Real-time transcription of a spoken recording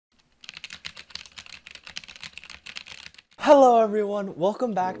Hello everyone,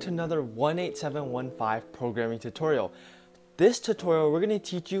 welcome back to another 18715 programming tutorial. This tutorial we're going to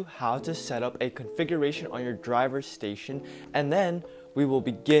teach you how to set up a configuration on your driver's station, and then we will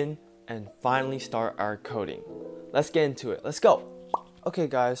begin and finally start our coding. Let's get into it. Let's go. Okay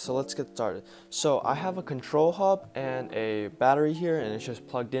guys, so let's get started. So I have a control hub and a battery here, and it's just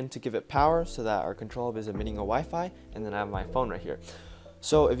plugged in to give it power so that our control hub is emitting a Wi-Fi, and then I have my phone right here.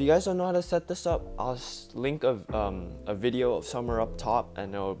 So if you guys don't know how to set this up, I'll link a video of somewhere up top,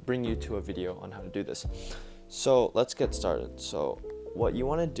 and it'll bring you to a video on how to do this. So let's get started. So what you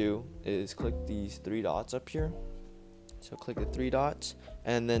want to do is click these three dots up here. So click the three dots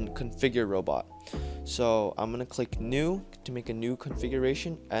and then configure robot. So I'm gonna click new to make a new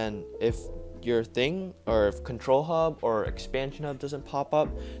configuration, and if your thing or if control hub or expansion hub doesn't pop up,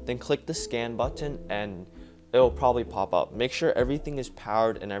 then click the scan button and it'll probably pop up. Make sure everything is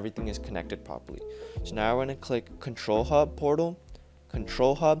powered and everything is connected properly. So now we're gonna click control hub portal,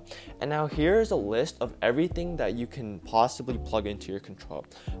 control hub, and now here's a list of everything that you can possibly plug into your control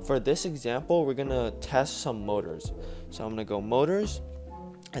hub. For this example, we're gonna test some motors. So I'm gonna go motors,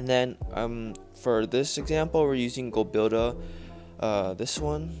 and then for this example, we're using GoBuilda, this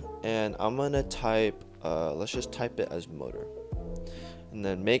one, and I'm gonna type, let's just type it as motor. And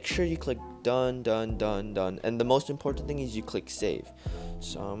then make sure you click done, done, done, done. And the most important thing is you click save.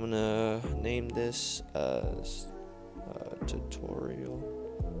 So I'm gonna name this as tutorial.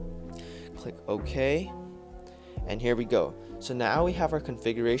 Click OK. And here we go. So now we have our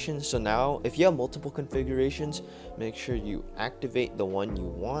configuration. So now if you have multiple configurations, make sure you activate the one you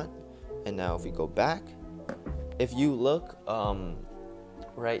want. And now if we go back, if you look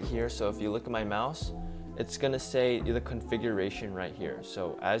right here, so if you look at my mouse, it's gonna say the configuration right here.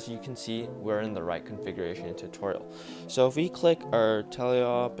 So as you can see, we're in the right configuration in tutorial. So if we click our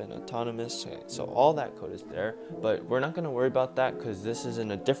teleop and autonomous, okay, so all that code is there, but we're not gonna worry about that because this is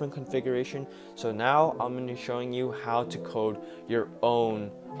in a different configuration. So now I'm gonna be showing you how to code your own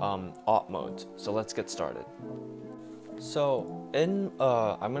op modes. So let's get started. So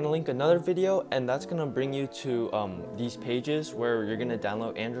I'm gonna link another video, and that's gonna bring you to these pages where you're gonna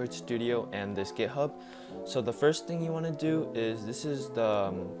download Android Studio and this GitHub. So the first thing you want to do is, this is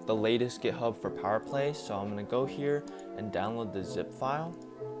the latest GitHub for PowerPlay. So I'm gonna go here and download the zip file.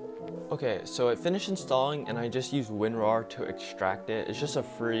 Okay, so it finished installing, and I just used WinRAR to extract it. It's just a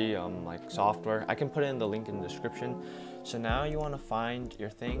free like software. I can put it in the link in the description. So now you want to find your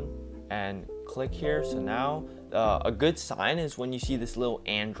thing and click here. So now a good sign is when you see this little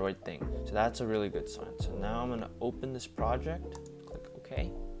Android thing. So that's a really good sign. So now I'm gonna open this project, click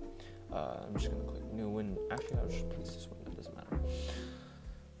OK. I'm just gonna click new win. Actually, I'll just place this one, it doesn't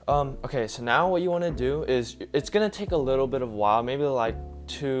matter. Okay, so now what you want to do is, it's gonna take a little bit of a while, maybe like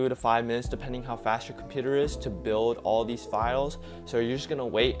 2 to 5 minutes, depending how fast your computer is, to build all these files. So you're just gonna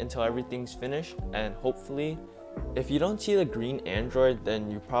wait until everything's finished, and hopefully, if you don't see the green Android,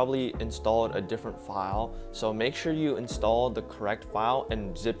 then you probably installed a different file. So make sure you install the correct file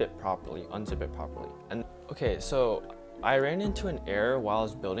and zip it properly, unzip it properly. And okay, so I ran into an error while I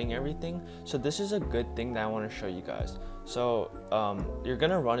was building everything. So this is a good thing that I want to show you guys. So you're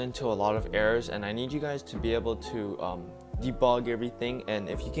gonna run into a lot of errors, and I need you guys to be able to debug everything, and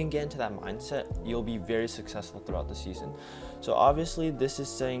if you can get into that mindset, you'll be very successful throughout the season. So obviously this is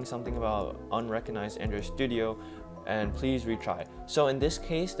saying something about unrecognized Android Studio, and please retry. So in this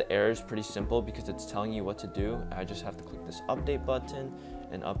case, the error is pretty simple because it's telling you what to do. I just have to click this update button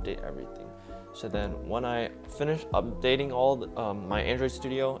and update everything. So then when I finish updating all my Android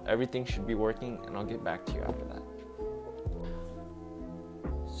Studio, everything should be working, and I'll get back to you after that.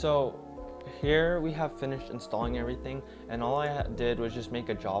 So here we have finished installing everything, and all I did was just make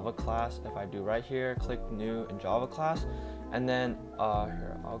a Java class. If I do right here, click new in Java class, and then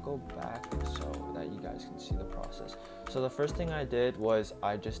here, I'll go back so that you guys can see the process. So the first thing I did was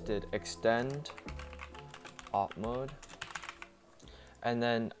I just did extend op mode, and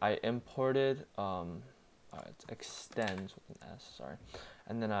then I imported it extends with an S, sorry,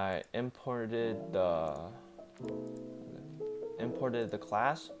 and then I imported the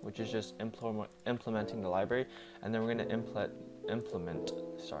class, which is just implementing the library, and then we're going to implement,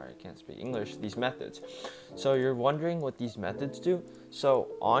 sorry, I can't speak English, these methods. So you're wondering what these methods do. So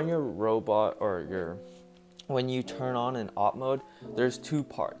on your robot, or when you turn on an op mode, there's two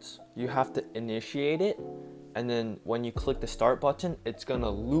parts. You have to initiate it, and then when you click the start button, it's gonna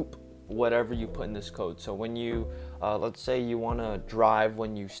loop whatever you put in this code. So when you let's say you want to drive,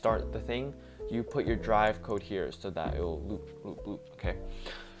 when you start the thing, you put your drive code here so that it will loop, loop, loop. Okay,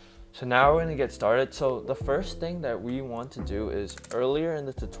 so now we're going to get started. So the first thing that we want to do is, earlier in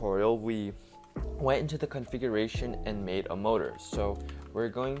the tutorial we went into the configuration and made a motor. So we're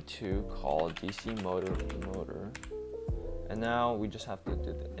going to call DC motor, and now we just have to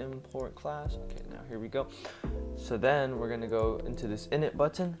do the import class. Okay, now here we go. So then we're gonna go into this init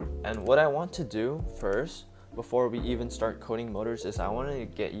button, and what I want to do first, before we even start coding motors, is I want to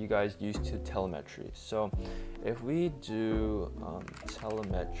get you guys used to telemetry. So if we do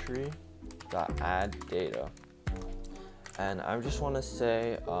telemetry.add data, and I just want to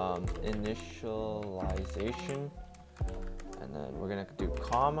say initialization, and then we're gonna do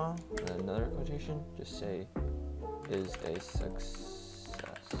comma and then another quotation, just say is a success.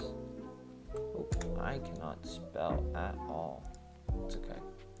 Oh, I cannot spell at all. It's okay,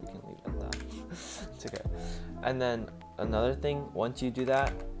 we can leave it at that. It's okay. And then another thing, once you do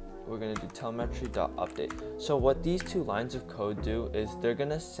that, we're gonna do telemetry.update. So what these two lines of code do is they're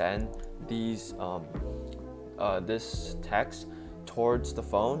gonna send these this text towards the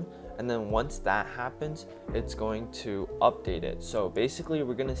phone, and then once that happens, it's going to update it. So basically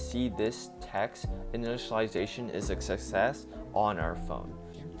we're gonna see this text initialization is a success on our phone.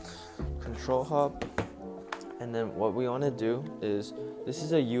 Control hub, and then what we want to do is, this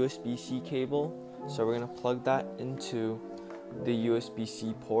is a USB-C cable, so we're gonna plug that into the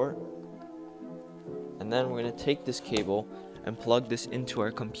USB-C port, and then we're gonna take this cable and plug this into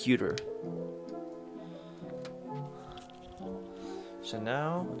our computer. So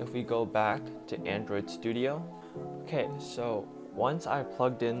now if we go back to Android Studio, okay, so once I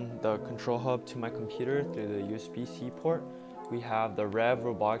plugged in the control hub to my computer through the USB-C port, we have the Rev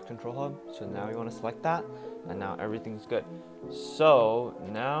Robotics control hub. So now we want to select that, and now everything's good. So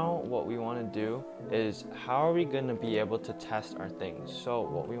now what we want to do is, how are we going to be able to test our things? So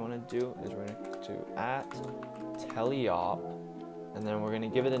what we want to do is we're going to @teleop, and then we're going to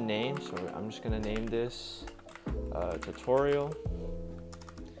give it a name. So I'm just going to name this tutorial.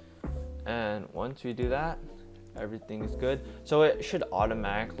 And once we do that, everything is good. So it should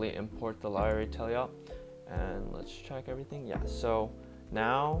automatically import the library teleop. And let's check everything. Yeah, so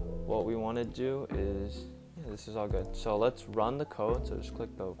now what we want to do is, yeah, this is all good. So let's run the code. So just click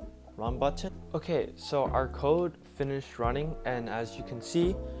the run button. Okay, so our code finished running, and as you can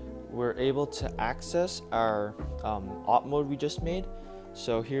see, we're able to access our op mode we just made.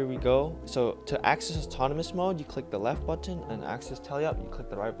 So here we go. So to access autonomous mode, you click the left button, and access teleop, you click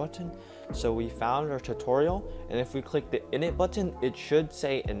the right button. So we found our tutorial, and if we click the init button, it should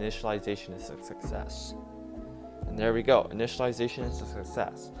say initialization is a success. And there we go, initialization is a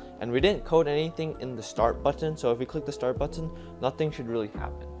success. And we didn't code anything in the start button, so if we click the start button, nothing should really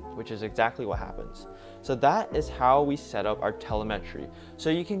happen, which is exactly what happens. So that is how we set up our telemetry. So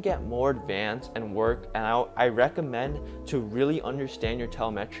you can get more advanced and work, and I recommend to really understand your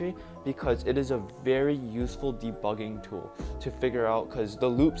telemetry, because it is a very useful debugging tool to figure out, because the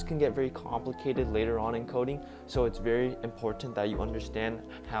loops can get very complicated later on in coding. So it's very important that you understand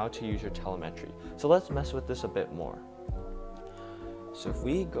how to use your telemetry. So let's mess with this a bit more. So if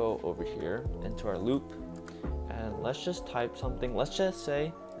we go over here into our loop, and let's just type something, let's just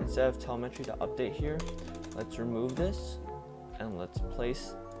say, instead of telemetry.update here, let's remove this and let's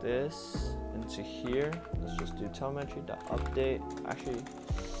place this into here. Let's just do telemetry.update, actually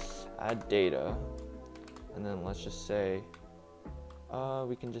add data, and then let's just say,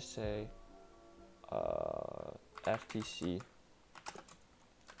 we can just say FTC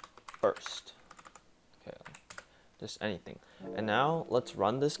first. Okay, just anything. And now let's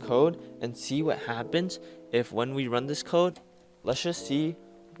run this code and see what happens if, when we run this code, let's just see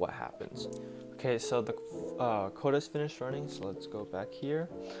what happens. Okay, so the code is finished running, so let's go back here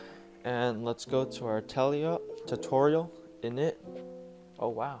and let's go to our tutorial init. Oh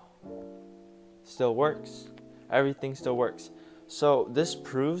wow, still works. Everything still works. So this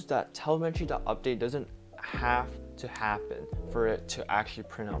proves that telemetry.update doesn't have to happen for it to actually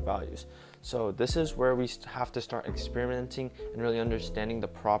print out values. So this is where we have to start experimenting and really understanding the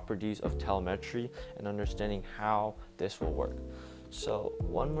properties of telemetry and understanding how this will work. So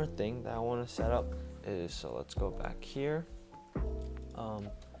one more thing that I want to set up is, so let's go back here.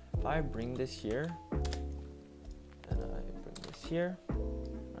 If I bring this here and I bring this here,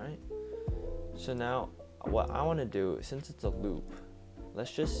 right? So now what I want to do, since it's a loop,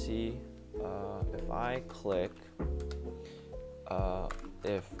 let's just see if I click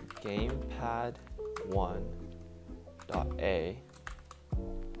if gamepad1.a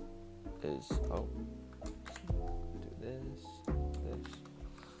is, oh, do this,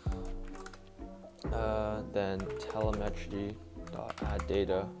 then telemetry.add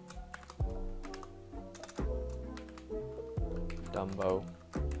data Dumbo,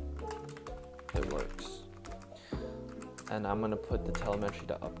 it works. And I'm gonna put the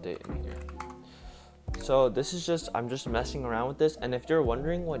telemetry.update in here. So this is just, I'm just messing around with this. And if you're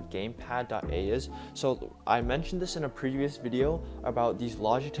wondering what gamepad.a is, so I mentioned this in a previous video about these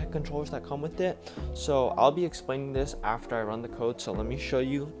Logitech controllers that come with it. So I'll be explaining this after I run the code. So let me show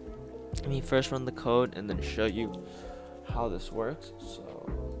you, let me first run the code and then show you how this works. So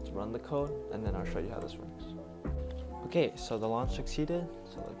let's run the code and then I'll show you how this works. Okay, so the launch succeeded.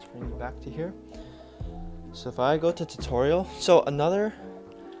 So let's bring you back to here. So if I go to tutorial, so another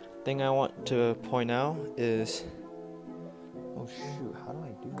thing I want to point out is, oh shoot, how do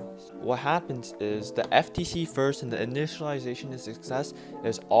I do this? What happens is the FTC first and the initialization to success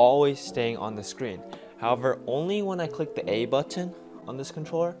is always staying on the screen. However, only when I click the A button on this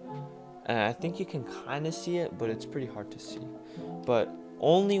controller, and I think you can kind of see it, but it's pretty hard to see. But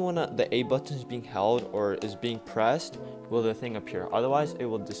only when the A button is being held or is being pressed will the thing appear. Otherwise, it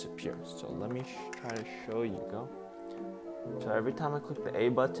will disappear. So let me try to show you. Go. So every time I click the A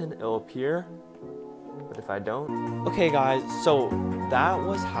button, it'll appear. But if I don't, okay, guys. So that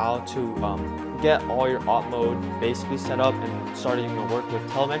was how to get all your op mode basically set up and starting to work with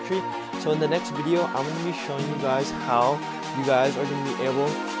telemetry. So in the next video, I'm going to be showing you guys how you guys are going to be able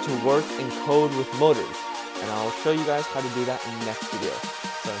to work and code with motors. And I'll show you guys how to do that in the next video.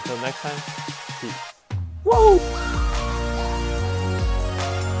 So until next time, peace. Whoa!